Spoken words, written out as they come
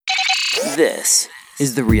This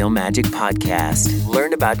is the Real Magic Podcast.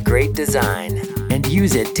 Learn about great design and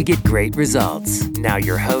use it to get great results. Now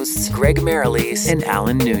your hosts, Greg Marilis and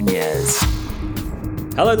Alan Nunez.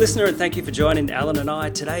 Hello, listener, and thank you for joining Alan and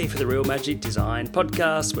I today for the Real Magic Design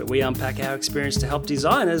Podcast, where we unpack our experience to help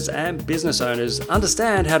designers and business owners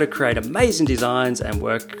understand how to create amazing designs and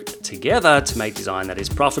work together to make design that is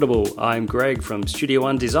profitable. I'm Greg from Studio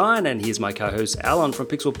One Design, and here's my co-host Alan from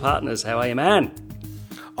Pixel Partners. How are you, man?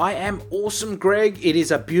 I am awesome, Greg. It is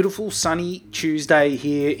a beautiful sunny Tuesday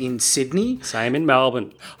here in Sydney. Same in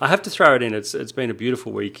Melbourne. I have to throw it in. It's been a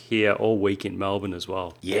beautiful week here, all week in Melbourne as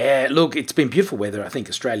well. Yeah, look, it's been beautiful weather, I think,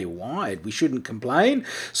 Australia-wide. We shouldn't complain.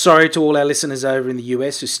 Sorry to all our listeners over in the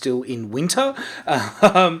US who's still in winter.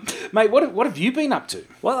 Mate, what have you been up to?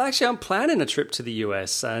 Well, actually, I'm planning a trip to the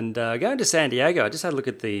US and going to San Diego. I just had a look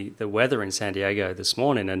at the weather in San Diego this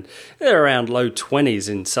morning, and they're around low 20s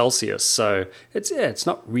in Celsius. So it's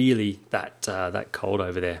not really that cold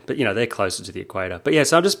over there, but they're closer to the equator. But yeah,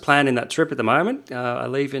 so I'm just planning that trip at the moment. I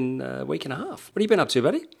leave in a week and a half. What have you been up to,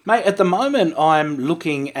 buddy? Mate, at the moment I'm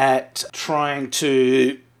looking at trying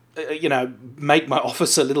to make my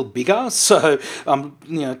office a little bigger. So I'm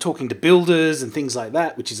talking to builders and things like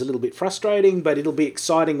that, which is a little bit frustrating, but it'll be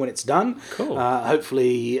exciting when it's done. Cool.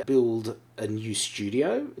 Hopefully build a new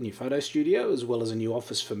photo studio, as well as a new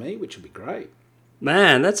office for me, which will be great.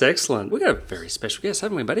 Man, that's excellent. We've got a very special guest,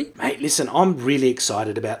 haven't we, buddy? Mate, listen, I'm really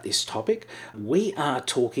excited about this topic. We are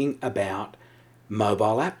talking about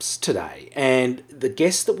mobile apps today. And the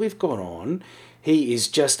guest that we've got on, he is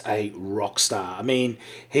just a rock star. I mean,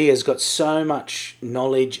 he has got so much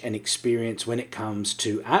knowledge and experience when it comes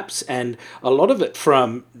to apps, and a lot of it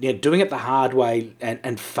from doing it the hard way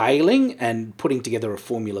and failing and putting together a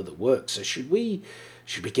formula that works. So should we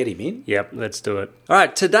get him in? Yep, let's do it. All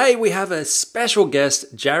right, today we have a special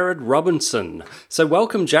guest, Jarrod Robinson. So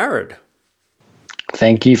welcome, Jarrod.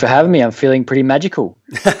 Thank you for having me. I'm feeling pretty magical.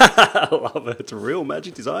 I love it. It's a Real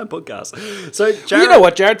Magic Design podcast. So, Jarrod, you know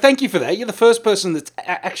what, Jarrod? Thank you for that. You're the first person that's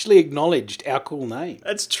actually acknowledged our cool name.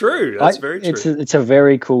 That's true. That's very true. It's a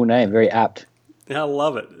very cool name, very apt. I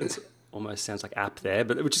love it. It almost sounds like app there,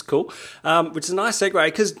 but which is cool. Which is a nice segue,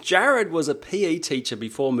 because Jarrod was a PE teacher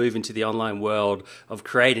before moving to the online world of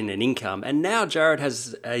creating an income, and now Jarrod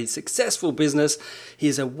has a successful business. He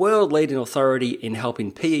is a world-leading authority in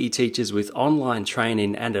helping PE teachers with online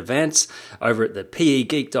training and events over at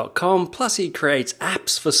thepegeek.com. Plus, he creates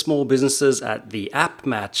apps for small businesses at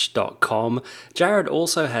theappmatch.com. Jarrod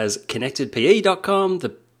also has connectedpe.com,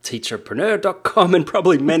 the teacherpreneur.com, and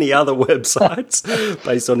probably many other websites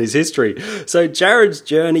based on his history. So Jarrod's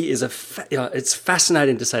journey is it's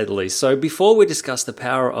fascinating, to say the least. So before we discuss the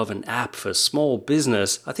power of an app for small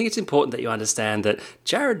business, I think it's important that you understand that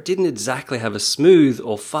Jarrod didn't exactly have a smooth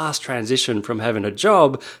or fast transition from having a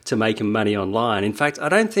job to making money online. In fact, I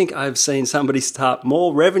don't think I've seen somebody start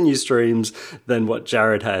more revenue streams than what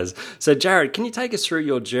Jarrod has. So Jarrod, can you take us through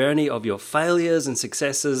your journey of your failures and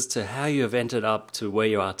successes to how you have ended up to where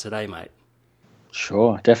you are today, mate?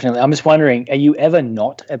 Sure, definitely. I'm just wondering, are you ever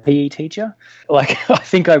not a PE teacher? Like, I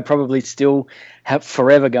think I probably still have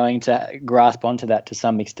forever going to grasp onto that to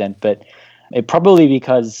some extent, but it probably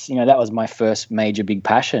because, that was my first major big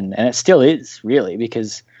passion, and it still is, really,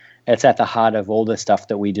 because it's at the heart of all the stuff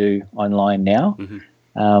that we do online now.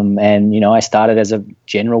 Mm-hmm. And I started as a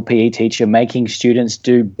general PE teacher, making students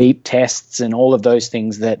do beep tests and all of those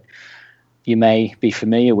things that you may be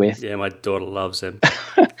familiar with. Yeah, my daughter loves them.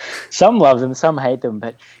 Some love them, some hate them.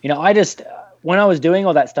 But, I just, when I was doing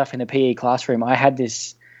all that stuff in the PE classroom, I had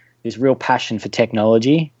this real passion for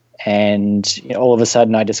technology. And all of a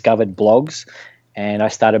sudden I discovered blogs, and I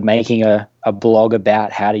started making a blog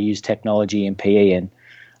about how to use technology in PE. And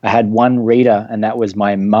I had one reader, and that was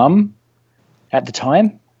my mum at the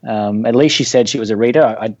time. At least she said she was a reader.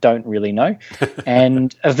 I don't really know.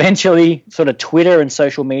 And eventually sort of Twitter and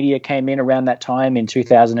social media came in around that time in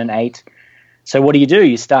 2008. So what do?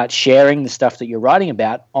 You start sharing the stuff that you're writing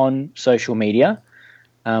about on social media,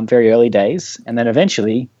 very early days. And then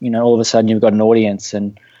eventually, all of a sudden you've got an audience.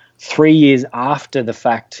 And 3 years after the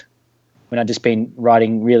fact, when I'd just been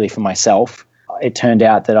writing really for myself, it turned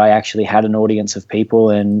out that I actually had an audience of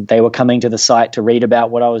people, and they were coming to the site to read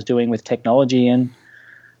about what I was doing with technology. And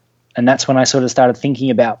that's when I sort of started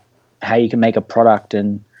thinking about how you can make a product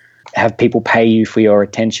and have people pay you for your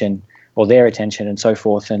attention or their attention and so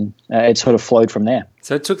forth. And it sort of flowed from there.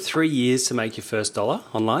 So it took 3 years to make your first dollar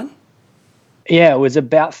online? Yeah, it was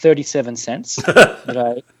about 37 cents.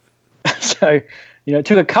 So, it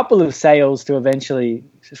took a couple of sales to eventually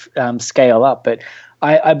scale up. But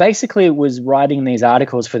I basically was writing these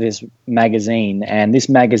articles for this magazine, and this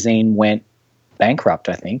magazine went bankrupt,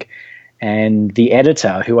 I think. And the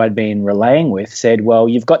editor who I'd been relaying with said, well,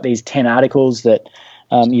 you've got these 10 articles that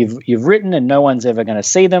you've written and no one's ever going to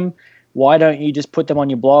see them. Why don't you just put them on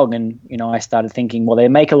your blog? And, I started thinking, well, they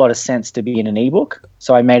make a lot of sense to be in an ebook.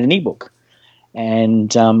 So I made an ebook.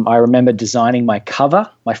 And I remember designing my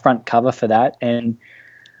front cover for that. And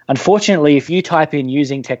unfortunately, if you type in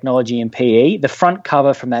using technology in PE, the front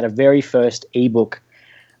cover from that very first ebook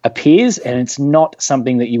appears, and it's not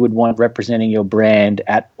something that you would want representing your brand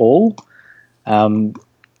at all.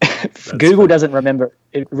 Google doesn't remember.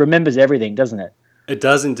 It remembers everything, doesn't it? It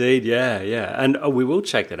does indeed, yeah. And we will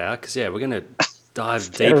check that out because, we're going to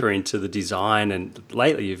dive deeper into the design. And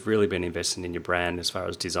lately you've really been investing in your brand as far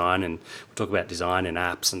as design, and we'll talk about design and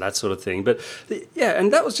apps and that sort of thing. But,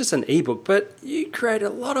 and that was just an ebook. But you create a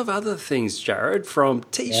lot of other things, Jarrod, from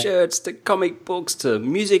T-shirts to comic books to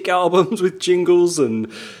music albums with jingles.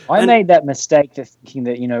 And I made that mistake of thinking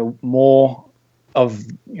that,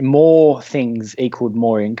 more things equaled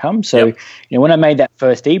more income. So, when I made that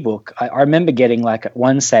first ebook, I remember getting like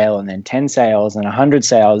 1 sale and then 10 sales and 100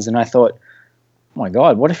 sales. And I thought, oh my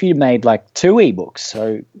God, what if you made like 2 ebooks?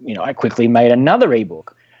 So, I quickly made another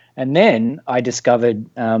ebook. And then I discovered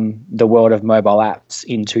the world of mobile apps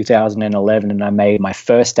in 2011, and I made my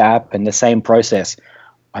first app, and the same process.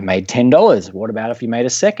 I made $10. What about if you made a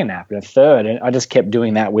second app and a third? And I just kept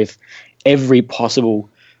doing that with every possible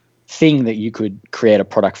thing that you could create a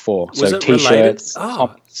product for. Was so it T-shirts, related?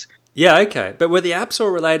 comics. Yeah, okay. But were the apps all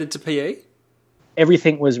related to PE?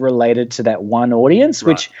 Everything was related to that one audience,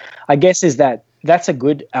 which I guess is that's a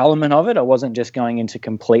good element of it. I wasn't just going into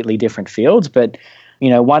completely different fields, but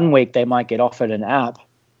 1 week they might get offered an app,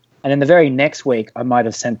 and then the very next week I might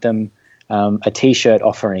have sent them a T-shirt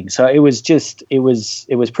offering. So it was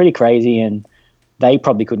pretty crazy, and they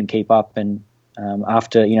probably couldn't keep up. And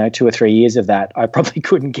after 2 or 3 years of that, I probably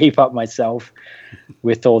couldn't keep up myself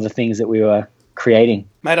with all the things that we were creating.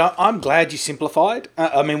 Mate, I'm glad you simplified.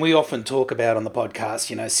 We often talk about on the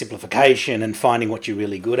podcast, simplification and finding what you're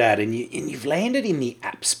really good at, and you've landed in the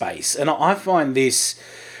app space. And I find this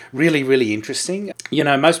really, really interesting.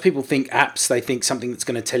 Most people think apps, they think something that's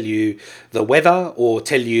going to tell you the weather or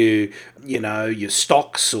tell you, your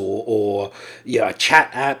stocks or a chat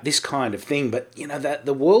app, this kind of thing. But, that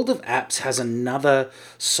the world of apps has another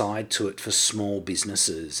side to it for small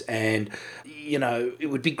businesses. And, it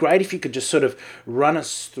would be great if you could just sort of run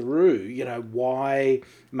us through, why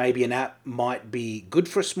maybe an app might be good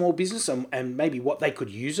for a small business and maybe what they could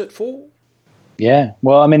use it for. Yeah.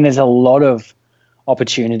 Well, there's a lot of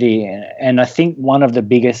opportunity, and I think one of the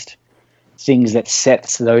biggest things that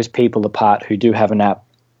sets those people apart who do have an app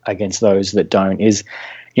against those that don't is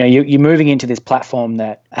you're moving into this platform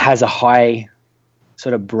that has a high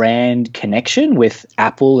sort of brand connection with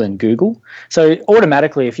Apple and Google. So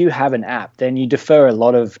automatically, if you have an app, then you defer a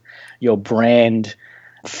lot of your brand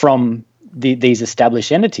from these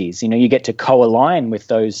established entities. You get to co-align with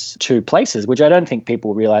those 2 places, which I don't think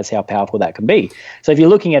people realize how powerful that can be. So if you're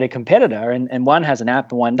looking at a competitor and one has an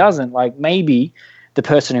app and one doesn't, like maybe the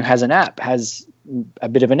person who has an app has a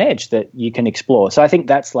bit of an edge that you can explore. So I think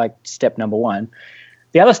that's like step number 1.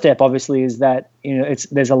 The other step, obviously, is that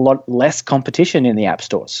there's a lot less competition in the app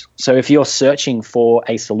stores. So if you're searching for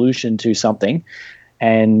a solution to something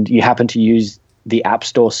and you happen to use the App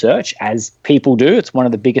Store search, as people do, it's one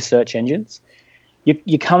of the biggest search engines,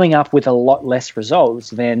 you're coming up with a lot less results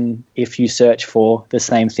than if you search for the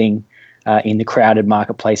same thing in the crowded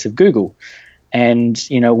marketplace of Google. And,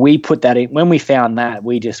 we put that in. When we found that,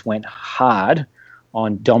 we just went hard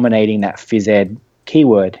on dominating that phys ed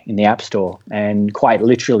keyword in the App Store. And quite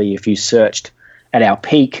literally, if you searched at our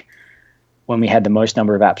peak, when we had the most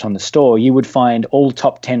number of apps on the store, you would find all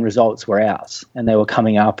top 10 results were ours, and they were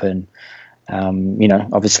coming up. And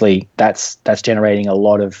obviously that's generating a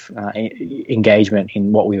lot of engagement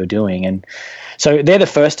in what we were doing. And so they're the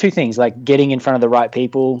first 2 things, like getting in front of the right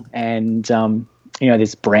people and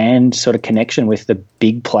this brand sort of connection with the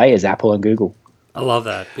big players, Apple and Google. I love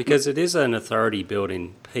that because it is an authority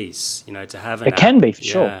building piece, to have an It app. can be, for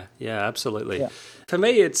sure. Yeah, absolutely. Yeah. For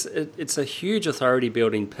me, it's a huge authority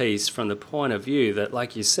building piece from the point of view that,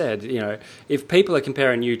 like you said, if people are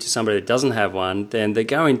comparing you to somebody that doesn't have one, then they're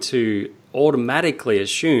going to automatically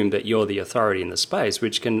assume that you're the authority in the space,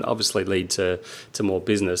 which can obviously lead to more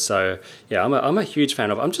business. So yeah, I'm a huge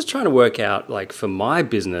fan of. I'm just trying to work out, like, for my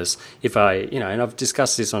business, if I and I've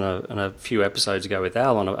discussed this on a few episodes ago with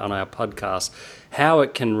Al on our podcast, how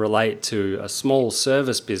it can relate to a small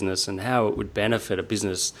service business and how it would benefit a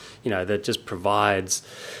business that just provides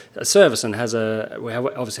a service and we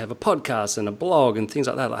obviously have a podcast and a blog and things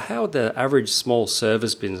like that. Like, how would the average small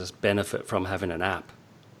service business benefit from having an app?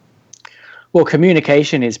 Well,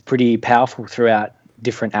 communication is pretty powerful throughout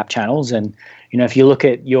different app channels. And, if you look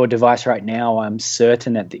at your device right now, I'm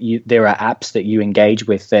certain that there are apps that you engage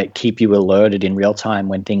with that keep you alerted in real time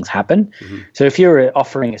when things happen. Mm-hmm. So if you're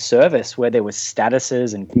offering a service where there was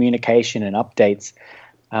statuses and communication and updates,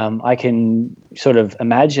 I can sort of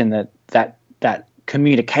imagine that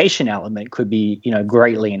communication element could be,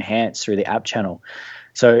 greatly enhanced through the app channel.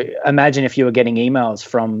 So imagine if you were getting emails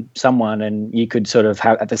from someone and you could sort of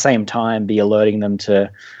have at the same time be alerting them to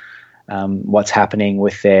what's happening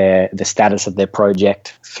with the status of their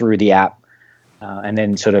project through the app, and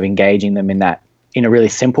then sort of engaging them in a really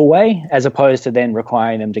simple way, as opposed to then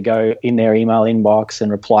requiring them to go in their email inbox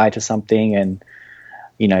and reply to something. And,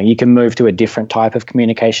 you can move to a different type of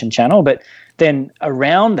communication channel. But then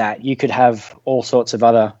around that, you could have all sorts of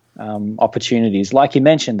other opportunities, like you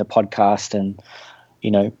mentioned, the podcast and,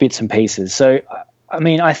 bits and pieces. So,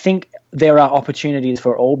 I think there are opportunities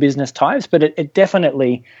for all business types, but it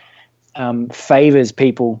definitely favors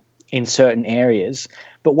people in certain areas.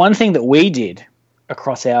 But one thing that we did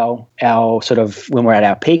across our sort of, when we're at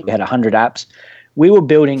our peak, we had 100 apps. We were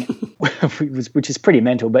building, which is pretty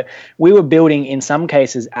mental, but we were building in some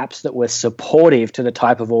cases apps that were supportive to the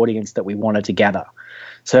type of audience that we wanted to gather.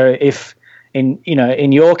 So if in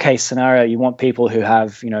your case scenario, you want people who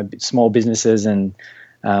have, small businesses and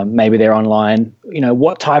maybe they're online,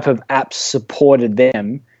 what type of apps supported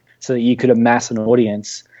them so that you could amass an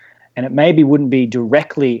audience. And it maybe wouldn't be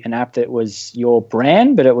directly an app that was your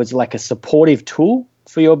brand, but it was like a supportive tool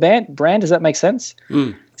for your brand. Does that make sense?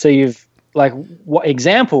 Mm. So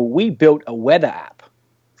we built a weather app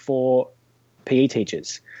for PE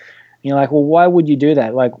teachers. And you're like, well, why would you do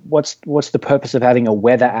that? Like, what's the purpose of having a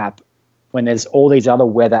weather app when there's all these other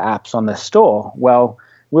weather apps on the store? Well,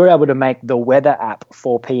 we were able to make the weather app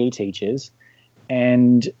for PE teachers.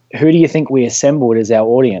 And who do you think we assembled as our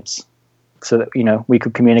audience so that, we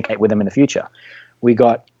could communicate with them in the future? We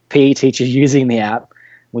got PE teachers using the app.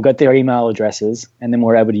 We got their email addresses, and then we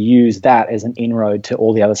were able to use that as an inroad to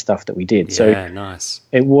all the other stuff that we did. Yeah, so nice.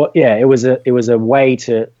 It was a way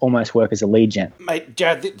to almost work as a lead gen. Mate,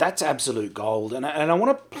 Jarrod, that's absolute gold, and I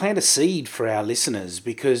want to plant a seed for our listeners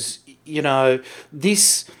because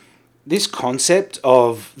this concept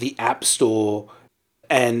of the App Store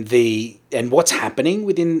and what's happening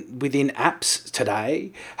within apps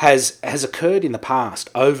today has occurred in the past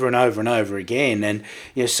over and over and over again.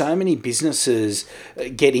 And so many businesses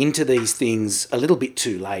get into these things a little bit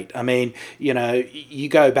too late. You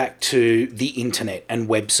go back to the internet and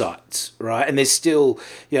websites, right? And there's still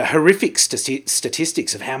horrific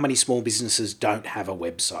statistics of how many small businesses don't have a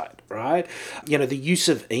website, right? The use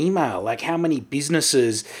of email, like how many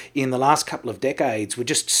businesses in the last couple of decades were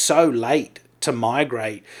just so late to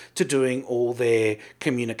migrate to doing all their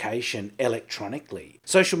communication electronically.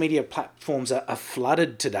 Social media platforms are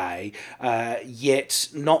flooded today, yet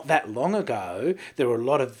not that long ago, there were a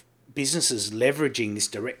lot of businesses leveraging this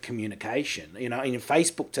direct communication. In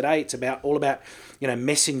Facebook today, it's all about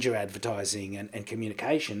messenger advertising and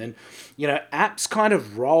communication. And, apps kind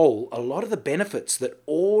of roll a lot of the benefits that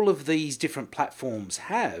all of these different platforms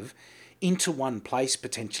have into one place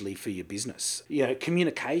potentially for your business.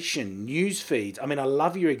 Communication, news feeds. I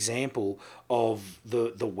love your example of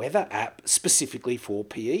the weather app specifically for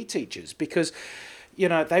PE teachers because,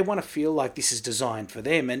 they want to feel like this is designed for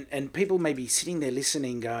them. And people may be sitting there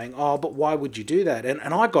listening going, oh, but why would you do that?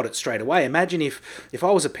 And I got it straight away. Imagine if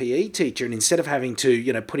I was a PE teacher and instead of having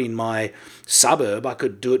to, put in my suburb, I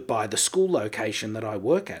could do it by the school location that I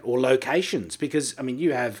work at or locations because,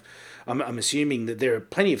 I'm assuming that there are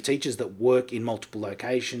plenty of teachers that work in multiple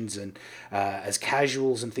locations and as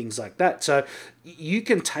casuals and things like that. So you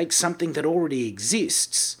can take something that already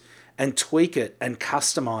exists and tweak it and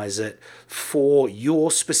customize it for your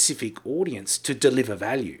specific audience to deliver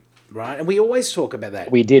value, right? And we always talk about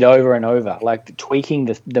that. We did over and over, like tweaking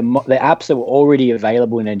the apps that were already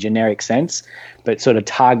available in a generic sense, but sort of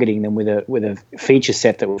targeting them with a feature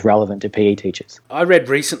set that was relevant to PE teachers. I read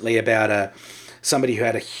recently about somebody who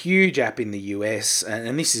had a huge app in the US,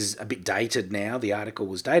 and this is a bit dated now. The article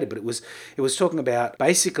was dated, but it was talking about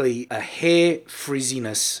basically a hair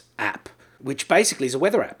frizziness app, which basically is a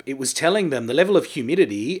weather app. It was telling them the level of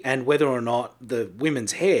humidity and whether or not the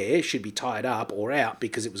women's hair should be tied up or out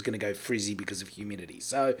because it was going to go frizzy because of humidity.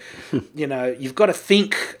 So, you've got to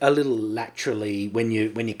think a little laterally when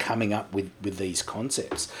you're coming up with these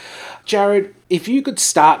concepts. Jarrod, if you could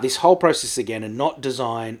start this whole process again and not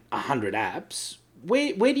design 100 apps,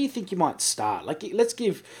 where do you think you might start? Like, let's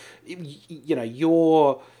give,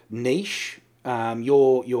 your niche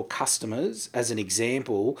your customers as an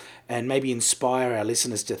example, and maybe inspire our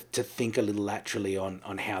listeners to think a little laterally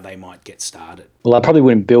on how they might get started? Well, I probably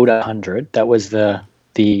wouldn't build 100. That was the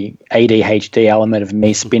ADHD element of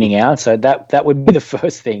me spinning out. So that would be the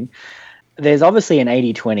first thing. There's obviously an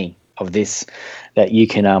 80-20 of this that you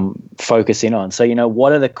can focus in on. So,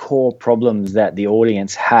 what are the core problems that the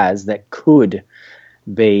audience has that could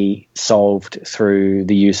be solved through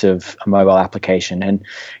the use of a mobile application? And,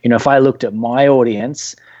 if I looked at my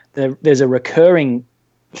audience, there's a recurring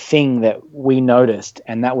thing that we noticed,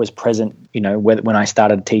 and that was present, when I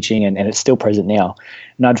started teaching, and it's still present now.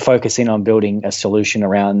 And I'd focus in on building a solution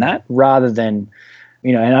around that rather than,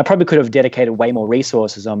 and I probably could have dedicated way more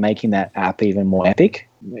resources on making that app even more epic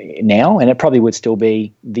now, and it probably would still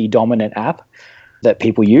be the dominant app that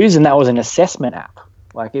people use, and that was an assessment app.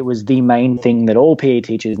 Like, it was the main thing that all PE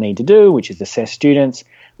teachers need to do, which is assess students.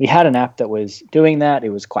 We had an app that was doing that. It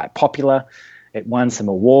was quite popular. It won some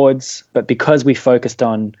awards, but because we focused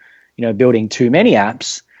on, building too many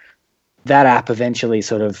apps, that app eventually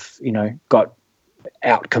sort of, got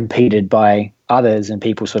out-competed by others, and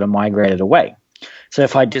people sort of migrated away. So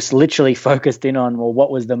if I just literally focused in on, well,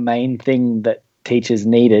 what was the main thing that teachers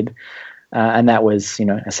needed, and that was,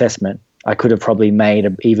 assessment, I could have probably made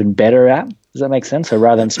an even better app. Does that make sense? So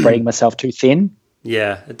rather than spreading myself too thin.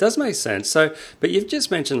 Yeah, it does make sense. So, but you've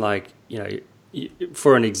just mentioned,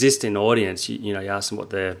 for an existing audience, you ask them what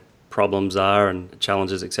their problems are and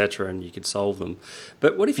challenges, etc., and you could solve them.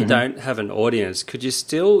 But what if you don't have an audience? Could you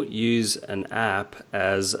still use an app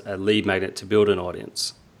as a lead magnet to build an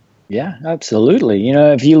audience? Yeah, absolutely.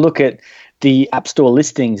 If you look at the App Store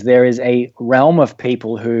listings, there is a realm of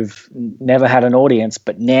people who've never had an audience,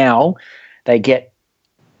 but now they get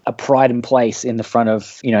a pride and place in the front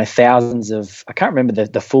of, thousands of, I can't remember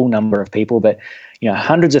the full number of people, but,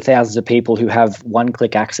 hundreds of thousands of people who have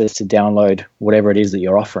one-click access to download whatever it is that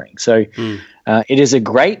you're offering. So it is a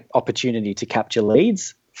great opportunity to capture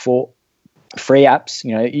leads for free apps.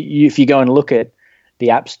 If you go and look at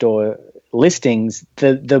the App Store listings,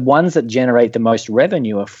 the ones that generate the most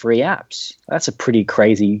revenue are free apps. That's a pretty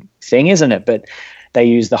crazy thing, isn't it? But they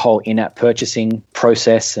use the whole in-app purchasing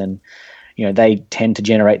process, and they tend to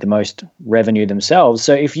generate the most revenue themselves.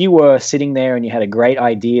 So if you were sitting there and you had a great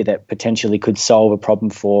idea that potentially could solve a problem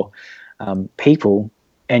for people,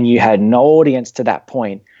 and you had no audience to that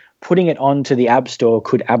point, putting it onto the App Store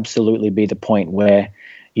could absolutely be the point where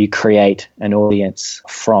you create an audience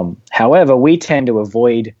from. However, we tend to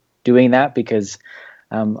avoid doing that because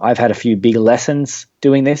I've had a few big lessons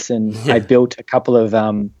doing this, and I built a couple of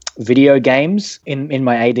video games in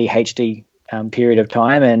my ADHD period of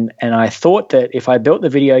time, and I thought that if I built the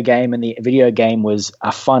video game and the video game was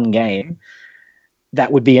a fun game,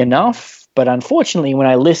 that would be enough. But unfortunately, when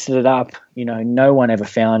I listed it up, no one ever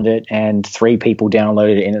found it, and 3 people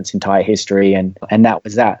downloaded it in its entire history, and that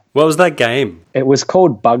was that. What was that game? It was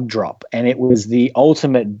called Bug Drop, and it was the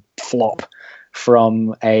ultimate flop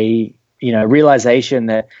from a realization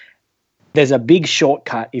that there's a big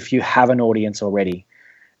shortcut if you have an audience already.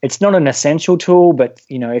 It's not an essential tool, but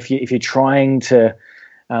if you're trying to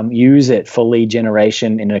use it for lead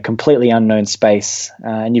generation in a completely unknown space,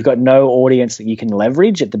 and you've got no audience that you can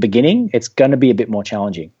leverage at the beginning, it's going to be a bit more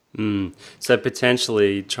challenging. So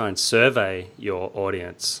potentially try and survey your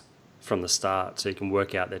audience from the start, so you can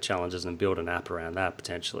work out their challenges and build an app around that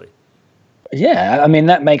potentially. Yeah, I mean,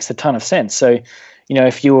 that makes a ton of sense. So,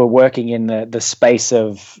 if you were working in the space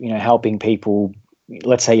of helping people,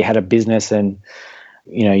 let's say you had a business and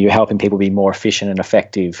you're helping people be more efficient and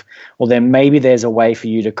effective, well, then maybe there's a way for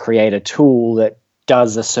you to create a tool that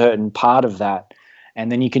does a certain part of that,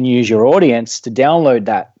 and then you can use your audience to download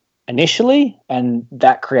that initially, and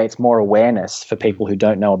that creates more awareness for people who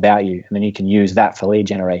don't know about you, and then you can use that for lead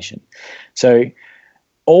generation. So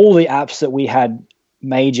all the apps that we had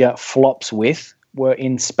major flops with were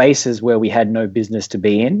in spaces where we had no business to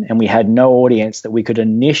be in, and we had no audience that we could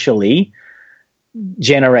initially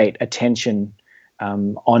generate attention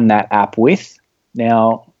on that app with.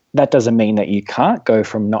 Now, that doesn't mean that you can't go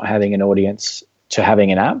from not having an audience to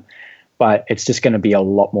having an app, but it's just going to be a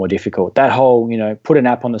lot more difficult. That whole, put an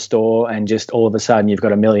app on the store and just all of a sudden you've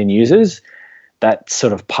got 1 million users, that's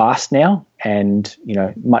sort of past now, and,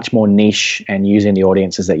 much more niche and using the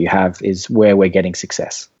audiences that you have is where we're getting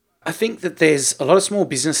success. I think that there's a lot of small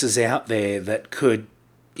businesses out there that could,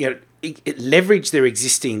 leverage their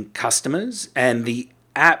existing customers, and the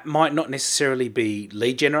app might not necessarily be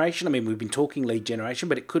lead generation. I mean, we've been talking lead generation,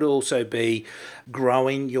 but it could also be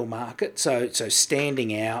growing your market. So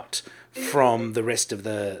standing out from the rest of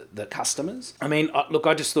the customers. I mean, look,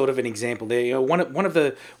 I just thought of an example there. You know, one of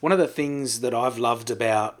the things that I've loved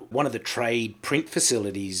about one of the trade print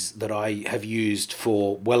facilities that I have used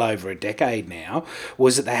for well over a decade now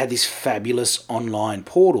was that they had this fabulous online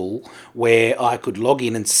portal where I could log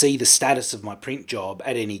in and see the status of my print job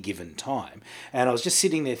at any given time. And I was just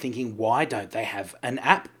sitting there thinking, why don't they have an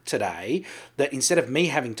app today that instead of me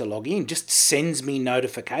having to log in just sends me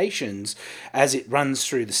notifications as it runs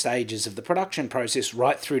through the stages of the production process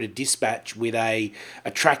right through to dispatch with a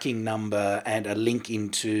tracking number and a link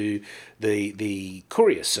into the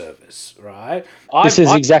courier service, right? This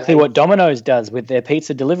is exactly what Domino's does with their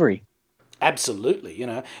pizza delivery. Absolutely, you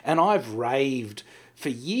know, and I've raved for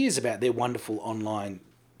years about their wonderful online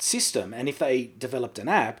system, and if they developed an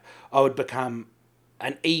app, I would become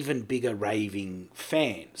an even bigger raving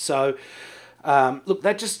fan. So, look,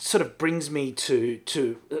 that just sort of brings me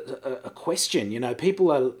to a question. You know,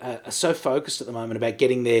 people are so focused at the moment about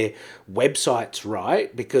getting their websites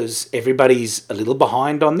right because everybody's a little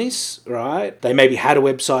behind on this, right? They maybe had a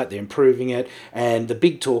website, they're improving it, and the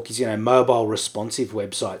big talk is, you know, mobile responsive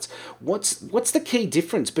websites. What's the key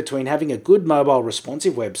difference between having a good mobile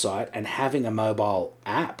responsive website and having a mobile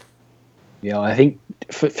app? Yeah, I think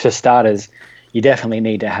for starters, you definitely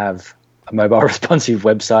need to have a mobile responsive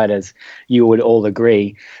website, as you would all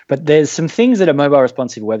agree. But there's some things that a mobile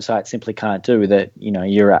responsive website simply can't do that, you know,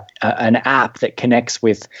 an app that connects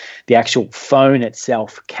with the actual phone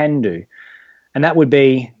itself can do. And that would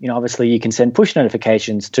be, you know, obviously you can send push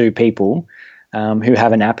notifications to people who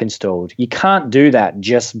have an app installed. You can't do that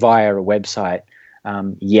just via a website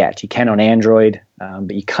yet. You can on Android,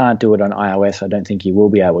 but you can't do it on iOS. I don't think you will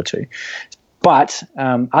be able to. But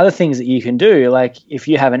other things that you can do, like if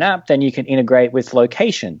you have an app, then you can integrate with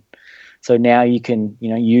location. So now you can,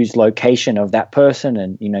 you know, use location of that person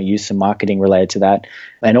and, you know, use some marketing related to that.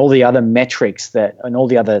 And all the other metrics and all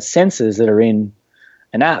the other sensors that are in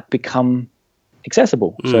an app become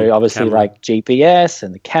accessible. So obviously like GPS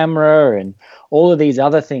and the camera and all of these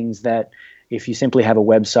other things that if you simply have a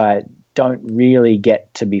website don't really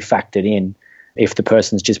get to be factored in if the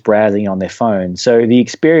person's just browsing on their phone. So the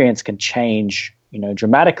experience can change, you know,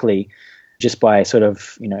 dramatically just by sort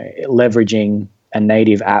of, you know, leveraging a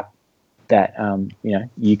native app that, you know,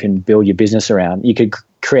 you can build your business around. You could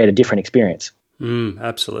create a different experience.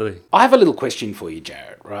 Absolutely. I have a little question for you,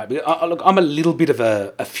 Jarrod, right? Look, I'm a little bit of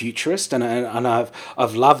a futurist and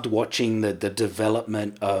I've loved watching the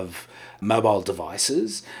development of mobile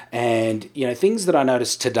devices, and you know, things that I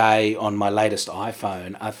noticed today on my latest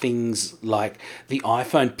iPhone are things like the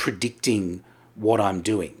iPhone predicting what I'm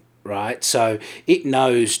doing, right? So it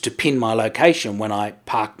knows to pin my location when I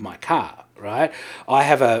park my car, right? I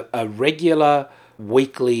have a regular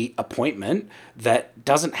weekly appointment that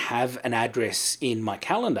doesn't have an address in my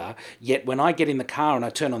calendar, yet when I get in the car and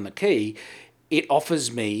I turn on the key, it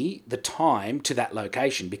offers me the time to that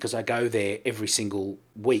location because I go there every single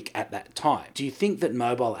week at that time. Do you think that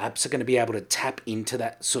mobile apps are going to be able to tap into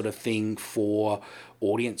that sort of thing for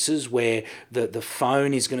audiences where the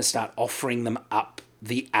phone is going to start offering them up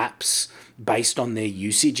the apps based on their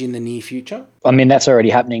usage in the near future? I mean, that's already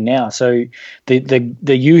happening now. So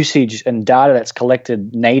the usage and data that's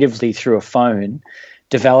collected natively through a phone,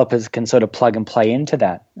 developers can sort of plug and play into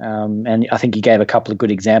that. And I think you gave a couple of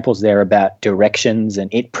good examples there about directions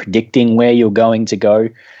and it predicting where you're going to go.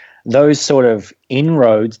 Those sort of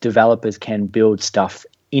inroads developers can build stuff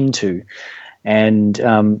into. And,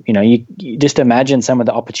 you know, you just imagine some of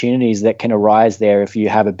the opportunities that can arise there if you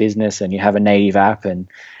have a business and you have a native app and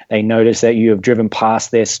they notice that you have driven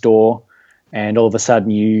past their store and all of a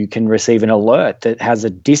sudden you can receive an alert that has a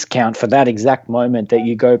discount for that exact moment that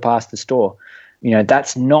you go past the store. You know,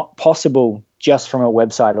 that's not possible just from a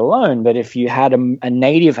website alone, but if you had a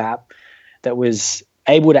native app that was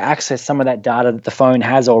able to access some of that data that the phone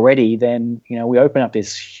has already, then, you know, we open up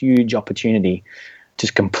this huge opportunity,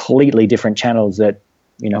 just completely different channels that,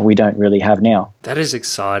 you know, we don't really have now. That is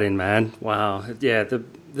exciting, man. Wow. Yeah,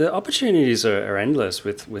 the opportunities are endless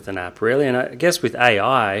with an app, really. And I guess with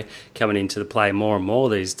AI coming into the play more and more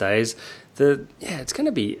these days, it's going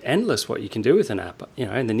to be endless what you can do with an app, you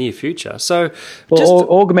know, in the near future. So,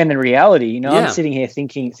 augmented reality. You know, I'm sitting here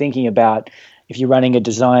thinking about if you're running a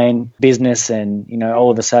design business, and you know, all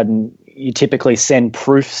of a sudden you typically send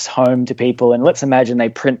proofs home to people, and let's imagine they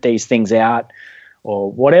print these things out,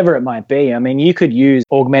 or whatever it might be. I mean, you could use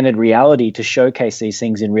augmented reality to showcase these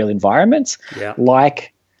things in real environments,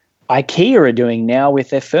 like IKEA are doing now with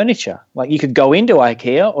their furniture. Like you could go into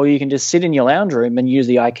IKEA, or you can just sit in your lounge room and use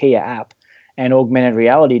the IKEA app and augmented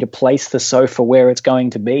reality to place the sofa where it's going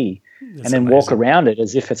to be. That's and then amazing. Walk around it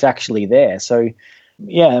as if it's actually there. So, you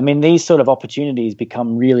yeah, I mean, these sort of opportunities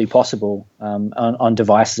become really possible on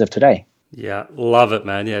devices of today. Yeah, love it,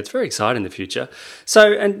 man. Yeah, it's very exciting in the future.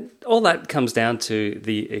 So, and all that comes down to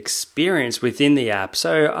the experience within the app.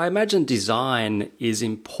 So I imagine design is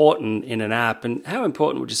important in an app. And how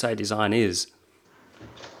important would you say design is?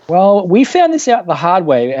 Well, we found this out the hard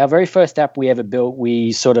way. Our very first app we ever built,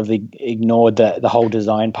 we sort of ignored the whole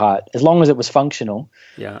design part. As long as it was functional,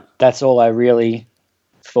 Yeah. that's all I really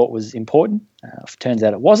thought was important. Turns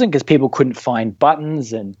out it wasn't, because people couldn't find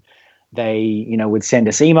buttons, and they, would send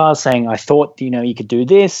us emails saying, I thought, you could do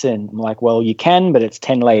this. And I'm like, well, you can, but it's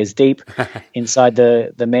 10 layers deep inside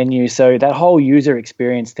the menu. So that whole user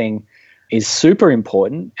experience thing is super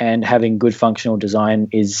important, and having good functional design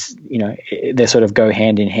is, they sort of go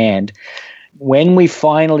hand in hand. When we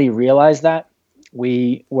finally realized that,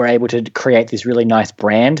 we were able to create this really nice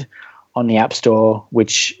brand on the App Store,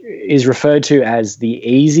 which is referred to as the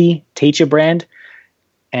Easy Teacher brand.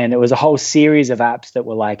 And it was a whole series of apps that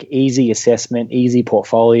were like Easy Assessment, Easy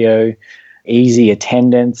Portfolio, Easy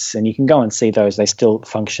Attendance, and you can go and see those. They still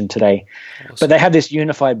function today. Awesome. But they have this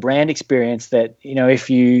unified brand experience that, if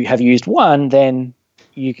you have used one, then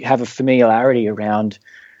you have a familiarity around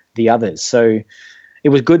the others. So it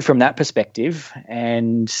was good from that perspective.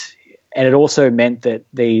 And it also meant that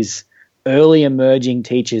these early emerging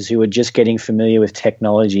teachers who were just getting familiar with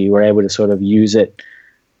technology were able to sort of use it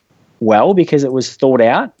well, because it was thought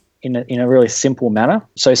out in a really simple manner.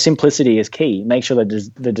 So simplicity is key. Make sure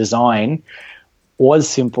that the design was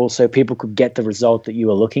simple so people could get the result that you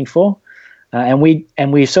were looking for. And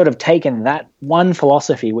we've sort of taken that one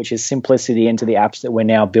philosophy, which is simplicity, into the apps that we're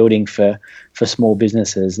now building for small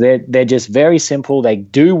businesses. They're just very simple. They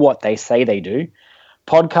do what they say they do.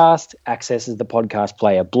 Podcast accesses the podcast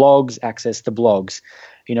player. Blogs access the blogs.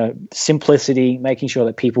 Simplicity, making sure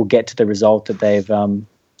that people get to the result that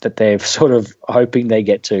they're sort of hoping they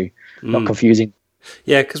get to, not confusing.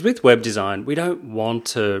 Yeah, because with web design, we don't want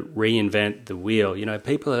to reinvent the wheel.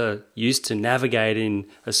 People are used to navigating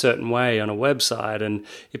a certain way on a website. And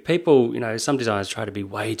if people, some designers try to be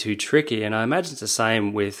way too tricky. And I imagine it's the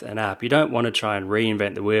same with an app. You don't want to try and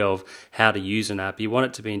reinvent the wheel of how to use an app. You want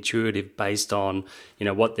it to be intuitive based on,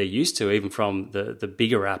 what they're used to, even from the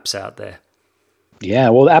bigger apps out there. Yeah,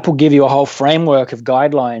 well, Apple give you a whole framework of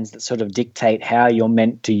guidelines that sort of dictate how you're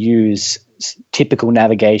meant to use typical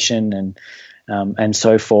navigation and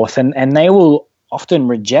so forth. And they will often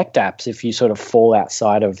reject apps if you sort of fall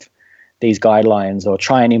outside of these guidelines, or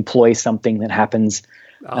try and employ something that happens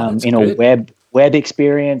in a web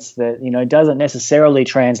experience that doesn't necessarily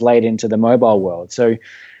translate into the mobile world. So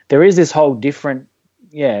there is this whole different,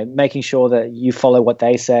 making sure that you follow what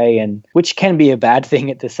they say, and which can be a bad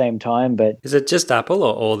thing at the same time. But is it just Apple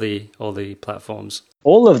or all the platforms?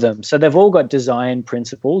 All of them. So they've all got design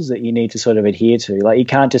principles that you need to sort of adhere to. Like, you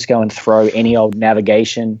can't just go and throw any old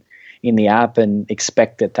navigation in the app and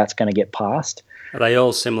expect that that's going to get passed. Are they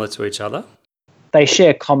all similar to each other? They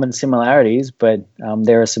share common similarities, but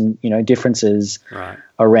there are some differences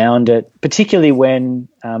around it, particularly when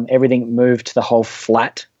everything moved to the whole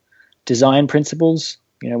flat design principles.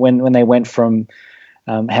 When they went from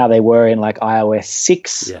how they were in like iOS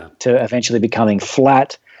 6 to eventually becoming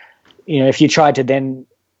flat. If you tried to then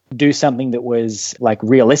do something that was like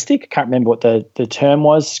realistic, I can't remember what the term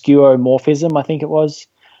was, skeuomorphism, I think it was,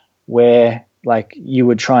 where like you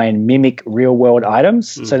would try and mimic real world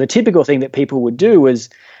items. So the typical thing that people would do was,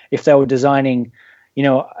 if they were designing,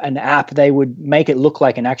 an app, they would make it look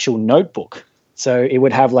like an actual notebook. So it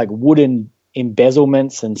would have like wooden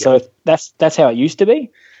embezzlements, and so that's how it used to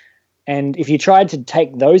be. And if you tried to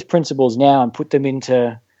take those principles now and put them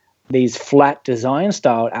into these flat design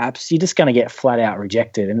style apps, you're just going to get flat out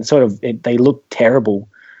rejected, and they look terrible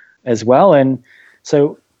as well. And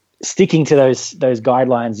so sticking to those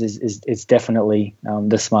guidelines is definitely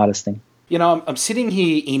the smartest thing. I'm sitting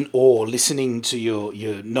here in awe listening to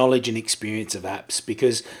your knowledge and experience of apps,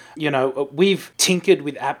 because, we've tinkered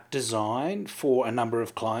with app design for a number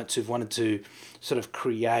of clients who've wanted to sort of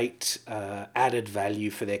create added value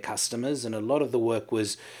for their customers. And a lot of the work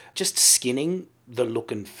was just skinning the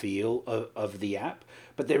look and feel of the app.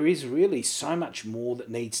 But there is really so much more that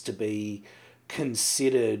needs to be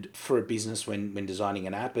considered for a business when designing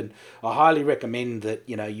an app. And I highly recommend that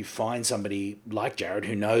you find somebody like Jarrod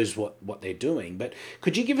who knows what they're doing. But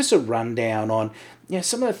could you give us a rundown on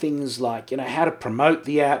some of the things like how to promote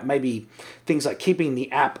the app, maybe things like keeping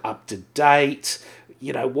the app up to date,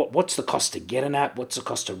 what's the cost to get an app, what's the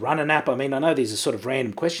cost to run an app? I mean, I know these are sort of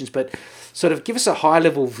random questions, but sort of give us a high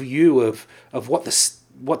level view of what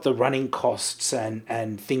the running costs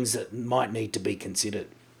and things that might need to be considered.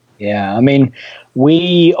 Yeah, I mean,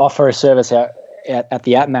 we offer a service at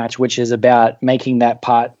the App Match, which is about making that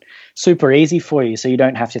part super easy for you, so you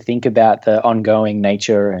don't have to think about the ongoing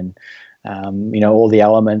nature and all the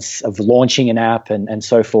elements of launching an app and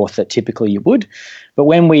so forth that typically you would. But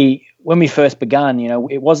when we first begun,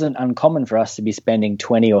 it wasn't uncommon for us to be spending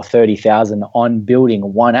 20 or 30,000 on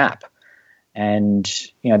building one app. And,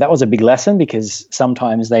 that was a big lesson, because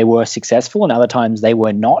sometimes they were successful and other times they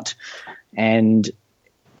were not. And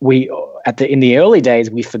in the early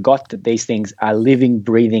days, we forgot that these things are living,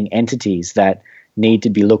 breathing entities that need to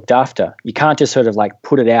be looked after. You can't just sort of like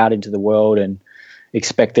put it out into the world and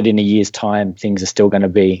expect that in a year's time things are still going to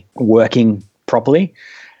be working properly.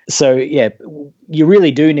 So yeah, you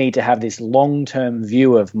really do need to have this long-term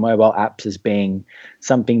view of mobile apps as being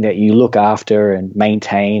something that you look after and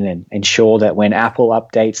maintain, and ensure that when Apple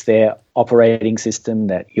updates their operating system,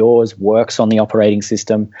 that yours works on the operating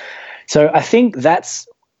system. So I think that's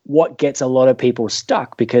what gets a lot of people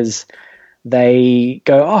stuck, because they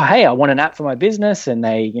go, oh, hey, I want an app for my business, and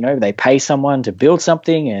they pay someone to build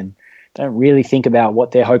something and don't really think about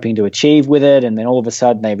what they're hoping to achieve with it, and then all of a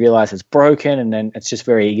sudden they realize it's broken, and then it's just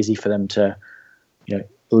very easy for them to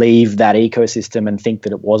leave that ecosystem and think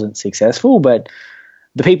that it wasn't successful. But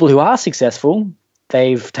the people who are successful,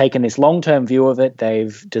 they've taken this long-term view of it.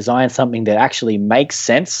 They've designed something that actually makes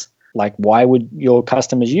sense, like why would your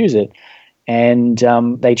customers use it? And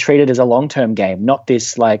they treat it as a long-term game, not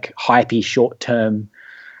this like hypey short-term,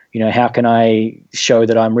 how can I show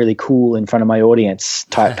that I'm really cool in front of my audience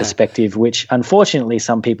type perspective, which unfortunately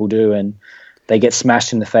some people do, and they get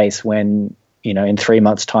smashed in the face when, in 3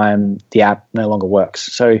 months' time, the app no longer works.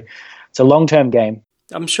 So it's a long-term game.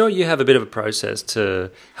 I'm sure you have a bit of a process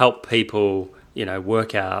to help people,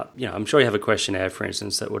 work out, I'm sure you have a questionnaire, for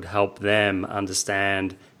instance, that would help them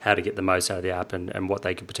understand how to get the most out of the app and what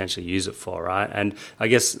they could potentially use it for, right? And I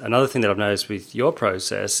guess another thing that I've noticed with your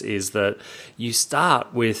process is that you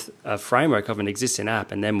start with a framework of an existing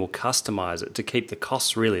app and then we'll customize it to keep the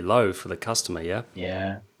costs really low for the customer, yeah?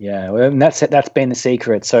 Yeah. Well, and that's been the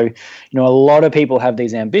secret. So, a lot of people have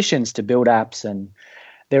these ambitions to build apps, and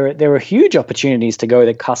there are huge opportunities to go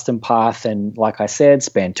the custom path and, like I said,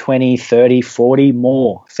 spend 20, 30, 40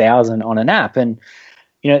 more thousand on an app. And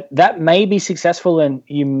that may be successful and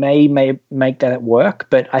you may make that work,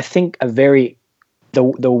 but I think the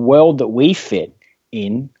world that we fit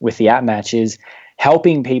in with the App Match is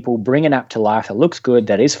helping people bring an app to life that looks good,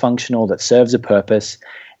 that is functional, that serves a purpose.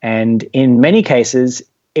 And in many cases,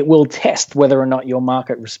 it will test whether or not your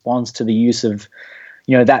market responds to the use of,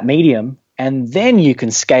 that medium. And then you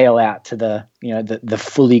can scale out to the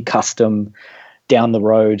fully custom down the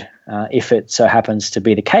road, if it so happens to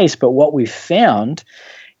be the case. But what we've found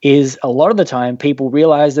is a lot of the time people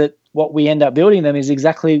realize that what we end up building them is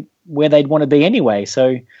exactly where they'd want to be anyway.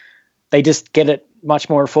 So they just get it much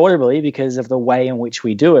more affordably because of the way in which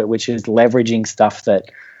we do it, which is leveraging stuff that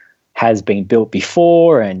has been built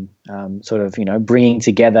before and bringing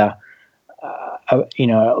together,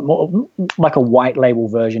 like a white label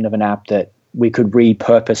version of an app that we could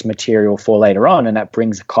repurpose material for later on, and that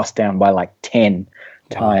brings the cost down by like 10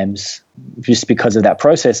 times just because of that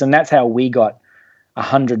process. And that's how we got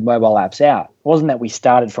 100 mobile apps out. It wasn't that we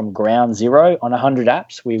started from ground zero on 100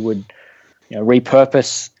 apps. We would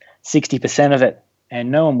repurpose 60% of it,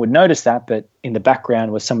 and no one would notice that, but in the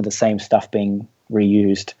background was some of the same stuff being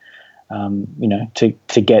reused,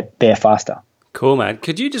 to get there faster. Cool, man.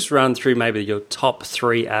 Could you just run through maybe your top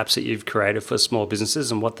 3 apps that you've created for small businesses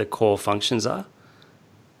and what the core functions are?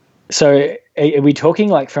 So are we talking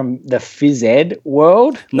like from the phys ed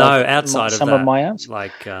world? No, like outside of some that. of my apps?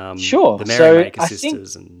 Like sure. the Merrymaker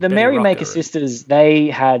Sisters. And the Merrymaker Sisters, they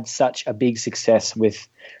had such a big success with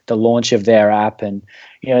the launch of their app. And,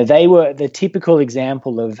 they were the typical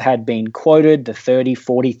example of had been quoted the $30,000,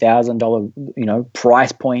 $40,000,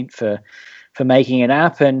 price point for making an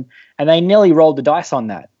app. And they nearly rolled the dice on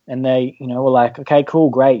that. And they, were like, okay, cool,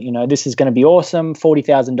 great. This is going to be awesome.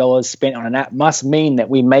 $40,000 spent on an app must mean that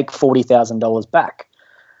we make $40,000 back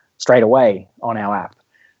straight away on our app.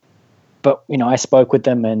 But, I spoke with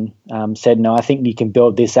them and said, no, I think you can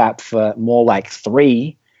build this app for more like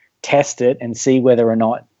 3, test it and see whether or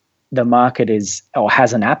not the market is or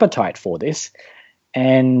has an appetite for this.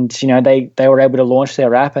 And, they were able to launch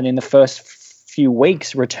their app and in the first few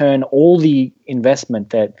weeks return all the investment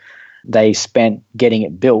that they spent getting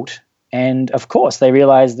it built. And of course, they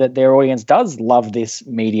realized that their audience does love this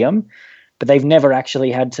medium, but they've never actually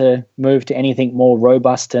had to move to anything more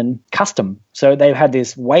robust and custom. So they've had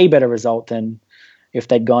this way better result than if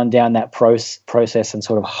they'd gone down that process and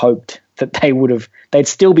sort of hoped that they'd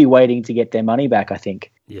still be waiting to get their money back, I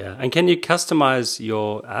think. Yeah. And can you customize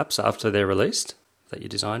your apps after they're released that you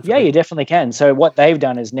designed? Yeah, you definitely can. So what they've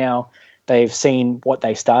done is now they've seen what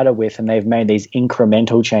they started with and they've made these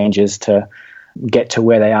incremental changes to get to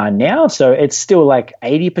where they are now. So it's still like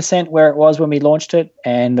 80% where it was when we launched it,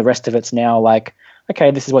 and the rest of it's now like,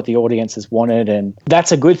 okay, this is what the audience has wanted. And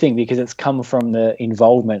that's a good thing because it's come from the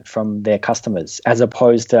involvement from their customers, as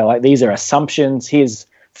opposed to like, these are assumptions. Here's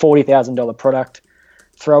 $40,000 product,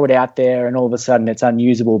 throw it out there, and all of a sudden it's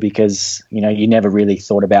unusable because, you know, you never really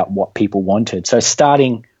thought about what people wanted. So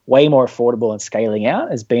starting way more affordable and scaling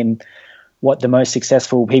out has been what the most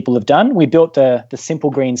successful people have done. We built the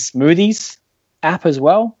Simple Green Smoothies app as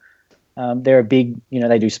well. They're a big, you know,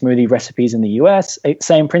 they do smoothie recipes in the US.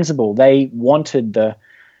 Same principle. They wanted the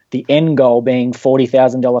end goal being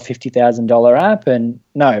 $40,000, $50,000 app. And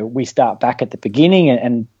no, we start back at the beginning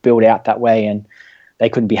and build out that way. And they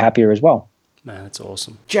couldn't be happier as well. Man, that's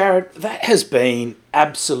awesome. Jarrod, that has been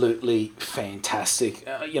absolutely fantastic.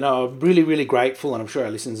 I'm really, really grateful, and I'm sure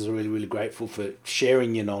our listeners are really, really grateful for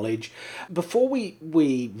sharing your knowledge. Before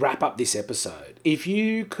we wrap up this episode, if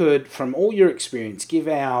you could, from all your experience, give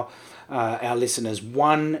our listeners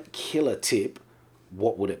one killer tip,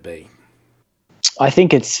 what would it be? I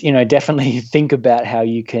think it's, definitely think about how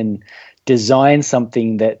you can design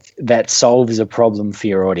something that solves a problem for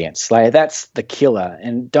your audience. Like, that's the killer.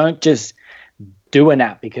 And don't just do an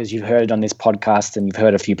app because you've heard it on this podcast and you've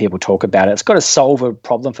heard a few people talk about it. It's got to solve a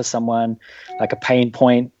problem for someone, like a pain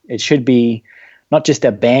point. It should be not just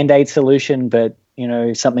a Band-Aid solution, but,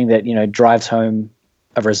 something that, drives home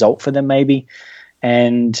a result for them maybe.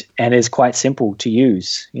 And is quite simple to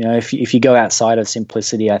use. If you go outside of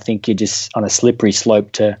simplicity, I think you're just on a slippery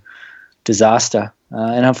slope to disaster.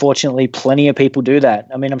 And unfortunately, plenty of people do that.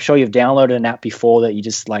 I mean, I'm sure you've downloaded an app before that you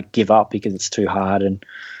just like give up because it's too hard. And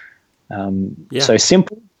so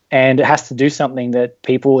simple, and it has to do something that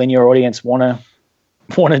people in your audience want to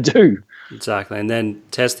do. Exactly, and then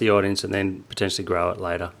test the audience and then potentially grow it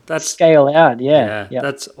later. That's scale out, yeah.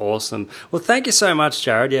 That's awesome. Well, thank you so much,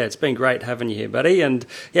 Jarrod. Yeah, it's been great having you here, buddy. And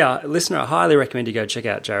listener, I highly recommend you go check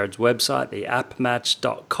out Jarrod's website,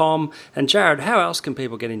 theappmatch.com. And Jarrod, how else can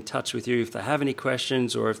people get in touch with you if they have any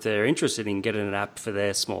questions or if they're interested in getting an app for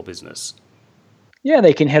their small business? Yeah,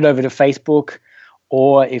 they can head over to Facebook,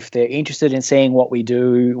 or if they're interested in seeing what we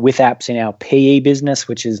do with apps in our PE business,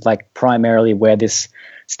 which is like primarily where this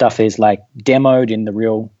stuff is like demoed in the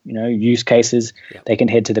real, use cases, they can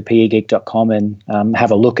head to thepegeek.com and have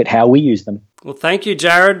a look at how we use them. Well, thank you,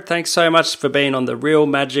 Jarrod. Thanks so much for being on the Real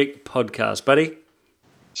Magic podcast, buddy.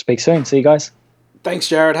 Speak soon. See you guys. Thanks,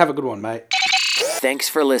 Jarrod. Have a good one, mate. Thanks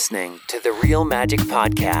for listening to the Real Magic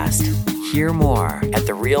podcast. Hear more at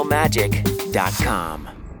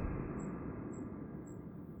therealmagic.com.